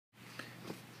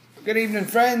Good evening,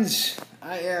 friends.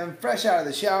 I am fresh out of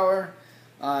the shower,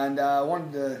 and I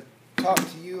wanted to talk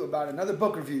to you about another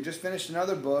book review. Just finished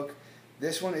another book.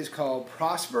 This one is called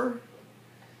Prosper,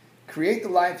 Create the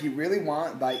Life You Really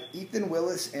Want by Ethan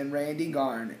Willis and Randy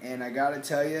Garn. And I gotta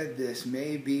tell you, this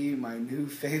may be my new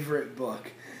favorite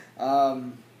book.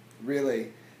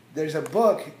 Really. There's a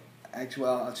book, actually,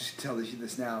 well, I'll just tell you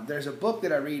this now. There's a book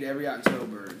that I read every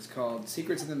October. It's called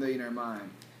Secrets of the Millionaire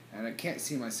Mind. And I can't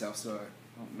see myself, so I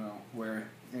don't know where.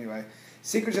 Anyway,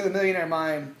 Secrets of the Millionaire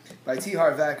Mind by T.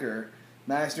 Harv Eker,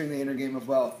 Mastering the Inner Game of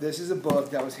Wealth. This is a book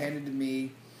that was handed to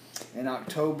me in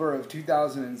October of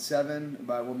 2007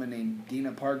 by a woman named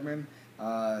Dina Parkman.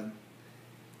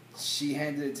 She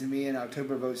handed it to me in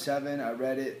October of 2007. I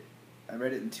read it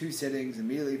in 2 sittings,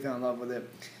 immediately fell in love with it.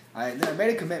 I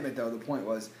made a commitment, though. The point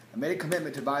was, I made a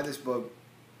commitment to buy this book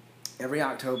every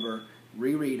October,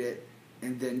 reread it,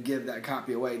 and then give that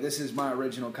copy away. This is my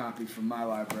original copy from my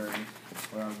library,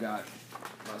 where I've got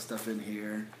a lot of stuff in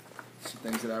here, some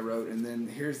things that I wrote, and then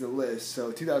here's the list.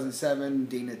 So 2007,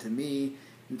 Dina to me.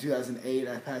 In 2008,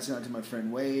 I passed it on to my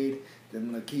friend Wade,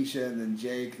 then Lakeisha, and then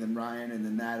Jake, then Ryan, and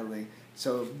then Natalie.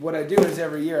 So what I do is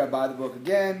every year I buy the book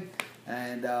again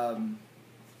and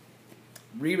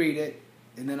reread it,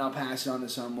 and then I'll pass it on to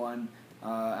someone,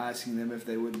 asking them if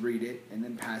they would read it, and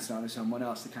then pass it on to someone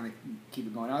else to kind of keep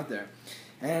it going out there.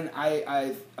 And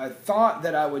I thought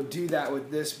that I would do that with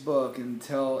this book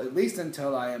at least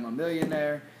until I am a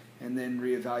millionaire, and then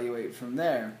reevaluate from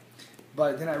there.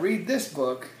 But then I read this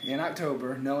book in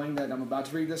October, knowing that I'm about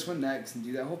to read this one next and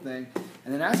do that whole thing.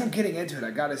 And then as I'm getting into it,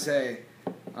 I gotta say,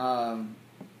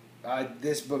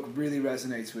 this book really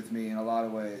resonates with me in a lot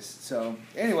of ways. So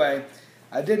anyway,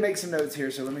 I did make some notes here,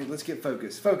 so let's get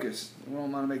focused. Focus. We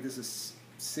don't want to make this a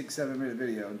 6-7 minute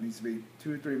video. It needs to be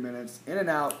 2 or 3 minutes. In and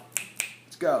out.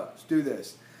 Let's go. Let's do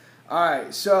this. All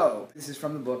right. So this is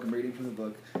from the book. I'm reading from the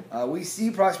book. We see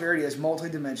prosperity as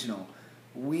multidimensional.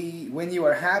 When you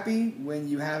are happy, when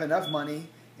you have enough money,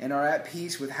 and are at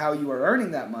peace with how you are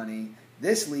earning that money,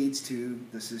 this leads to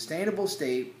the sustainable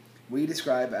state we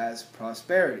describe as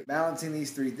prosperity. Balancing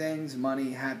these 3 things,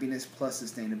 money, happiness, plus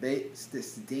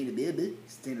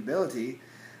sustainability,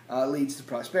 leads to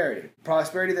prosperity.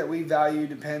 Prosperity that we value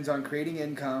depends on creating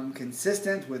income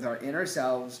consistent with our inner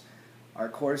selves, our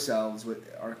core selves.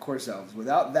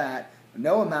 Without that,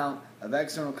 no amount of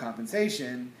external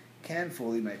compensation can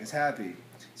fully make us happy.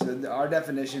 So our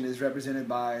definition is represented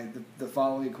by the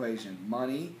following equation.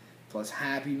 Money plus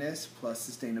happiness plus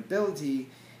sustainability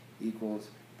equals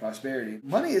prosperity.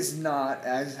 Money is not,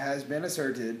 as has been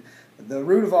asserted, the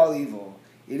root of all evil.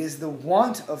 It is the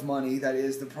want of money that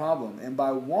is the problem. And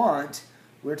by want,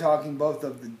 we're talking both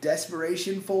of the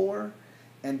desperation for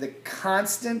and the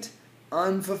constant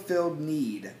unfulfilled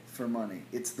need for money.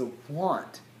 It's the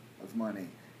want of money,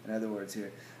 in other words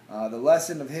here. The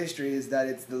lesson of history is that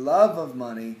it's the love of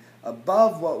money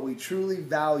above what we truly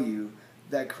value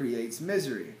that creates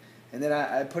misery. And then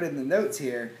I put in the notes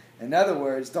here, in other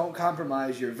words, don't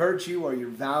compromise your virtue or your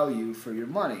value for your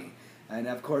money. And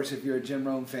of course, if you're a Jim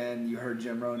Rohn fan, you heard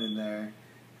Jim Rohn in there.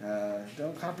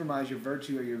 Don't compromise your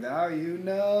virtue or your value.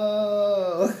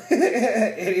 No.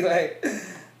 Anyway.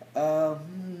 Oh,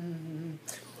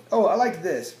 I like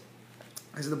this.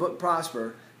 Because of the book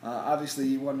Prosper.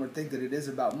 Obviously, one would think that it is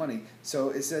about money.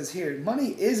 So it says here,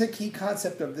 money is a key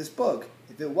concept of this book.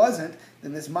 If it wasn't,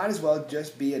 then this might as well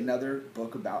just be another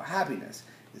book about happiness.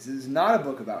 This is not a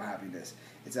book about happiness.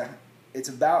 It's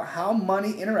about how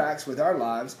money interacts with our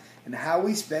lives and how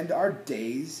we spend our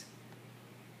days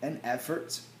and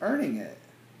efforts earning it.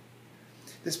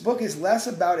 This book is less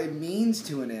about a means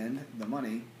to an end, the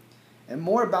money, and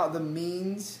more about the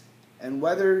means and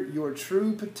whether your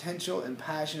true potential and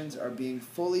passions are being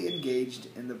fully engaged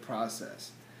in the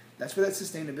process. That's where that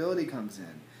sustainability comes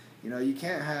in. You know, you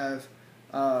can't have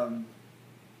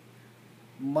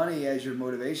money as your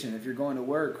motivation. If you're going to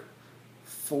work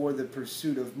for the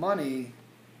pursuit of money,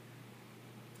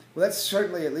 well, that's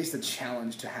certainly at least a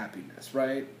challenge to happiness,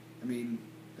 right? I mean,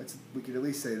 we could at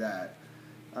least say that.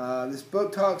 This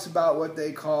book talks about what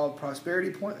they call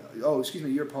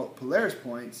your Polaris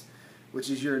points, which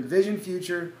is your envisioned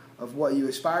future of what you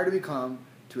aspire to become,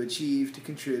 to achieve, to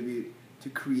contribute, to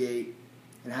create,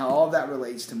 and how all that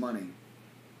relates to money.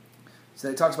 So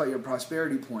it talks about your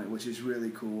prosperity point, which is really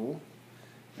cool.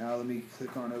 Now let me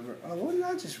click on over. Oh, what did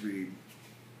I just read?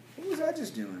 What was I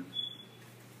just doing?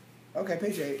 Okay,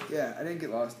 page 8. Yeah, I didn't get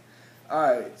lost. All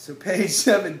right, so page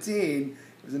 17,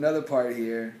 there's another part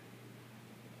here.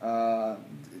 So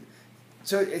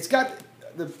it's got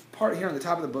the part here on the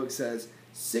top of the book says,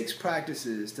 6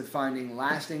 practices to finding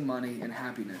lasting money and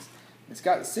happiness. It's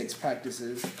got 6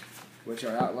 practices. which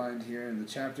are outlined here in the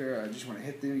chapter. I just want to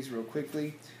hit these real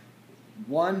quickly.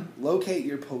 1, locate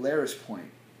your Polaris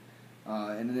point.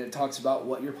 And then it talks about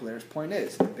what your Polaris point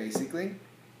is. Basically,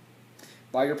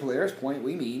 by your Polaris point,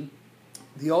 we mean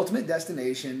the ultimate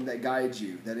destination that guides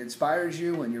you, that inspires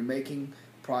you when you're making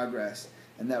progress,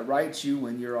 and that rights you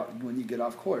when you get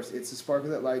off course. It's the sparkle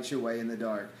that lights your way in the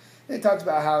dark. And it talks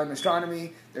about how in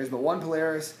astronomy there's but one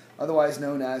Polaris, otherwise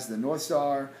known as the North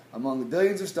Star. Among the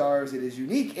billions of stars, it is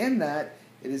unique in that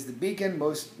it is the beacon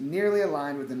most nearly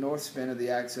aligned with the north spin of the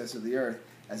axis of the Earth.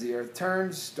 As the Earth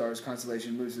turns, star's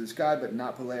constellation moves through the sky, but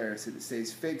not Polaris. It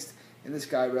stays fixed in the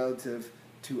sky relative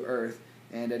to Earth,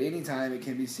 and at any time it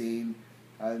can be seen.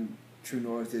 True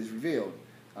north is revealed.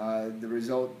 The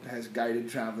result has guided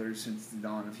travelers since the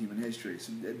dawn of human history.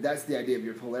 So that's the idea of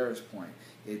your Polaris point.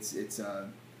 It's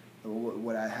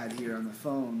what I had here on the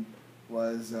phone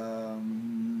was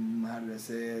how did I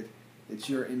say it? It's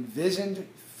your envisioned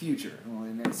future. Well,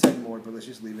 and it said more, but let's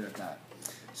just leave it at that.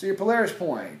 So your Polaris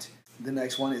point. The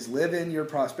next one is live in your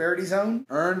prosperity zone.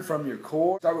 Earn from your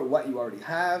core. Start with what you already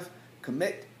have.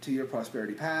 Commit to your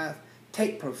prosperity path.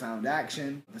 Take profound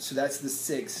action. So that's the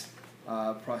 6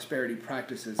 prosperity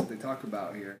practices that they talk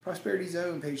about here. Prosperity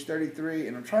zone, page 33.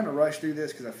 And I'm trying to rush through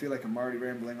this because I feel like I'm already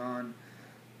rambling on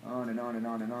and on and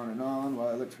on and on and on while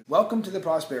I look for. Welcome to the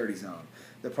prosperity zone.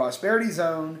 The prosperity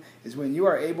zone is when you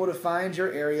are able to find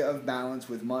your area of balance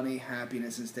with money,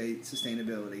 happiness, and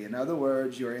sustainability. In other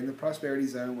words, you're in the prosperity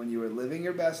zone when you are living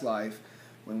your best life,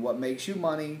 when what makes you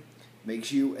money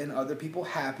makes you and other people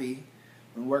happy,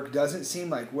 when work doesn't seem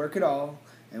like work at all,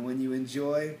 and when you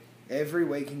enjoy every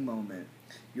waking moment.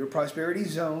 Your prosperity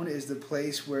zone is the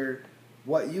place where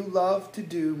what you love to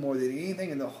do more than anything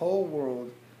in the whole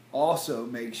world also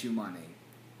makes you money.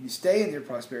 You stay in your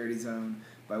prosperity zone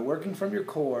by working from your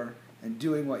core and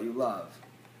doing what you love.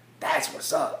 That's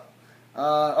what's up.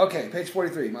 Okay, page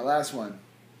 43, my last one.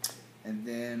 And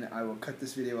then I will cut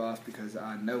this video off because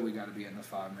I know we got to be in the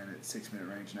 5-minute, 6-minute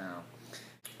range now.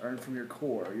 Earn from your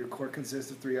core. Your core consists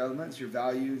of 3 elements: your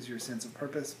values, your sense of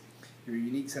purpose, your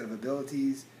unique set of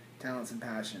abilities, talents, and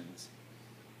passions.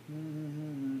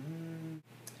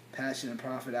 Passion and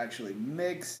profit actually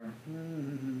mix.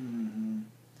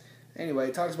 Anyway,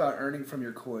 it talks about earning from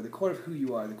your core, the core of who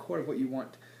you are, the core of what you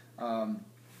want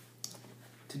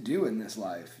to do in this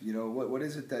life. You know, what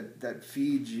is it that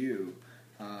feeds you?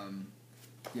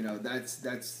 You know,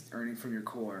 that's earning from your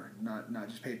core, not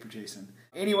just paper chasing.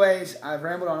 Anyways, I've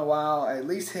rambled on a while. I at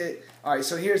least hit. All right,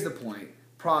 so here's the point: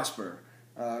 prosper,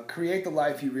 create the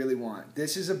life you really want.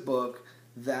 This is a book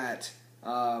that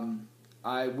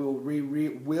I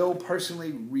will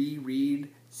personally reread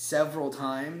several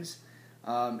times.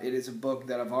 It is a book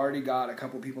that I've already got a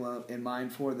couple people in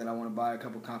mind for that I want to buy a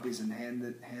couple copies and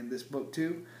hand this book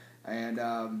to, and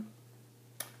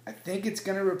I think it's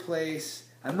going to replace.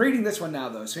 I'm reading this one now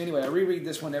though, so anyway, I reread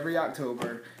this one every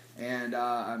October, and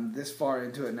I'm this far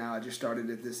into it now. I just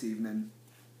started it this evening.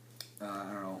 I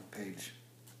don't know, page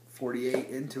 48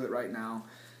 into it right now,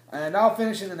 and I'll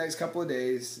finish in the next couple of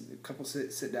days, a couple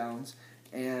sit downs,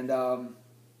 and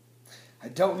I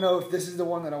don't know if this is the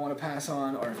one that I want to pass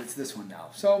on or if it's this one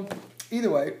now. So either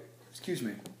way, excuse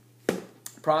me.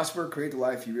 Prosper, create the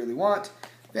life you really want.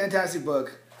 Fantastic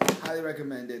book. Highly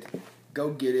recommend it.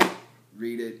 Go get it.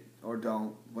 Read it or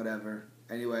don't. Whatever.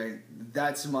 Anyway,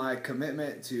 that's my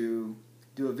commitment to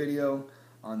do a video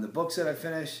on the books that I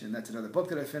finished. And that's another book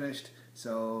that I finished.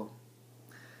 So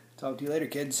talk to you later,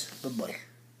 kids. Bye-bye.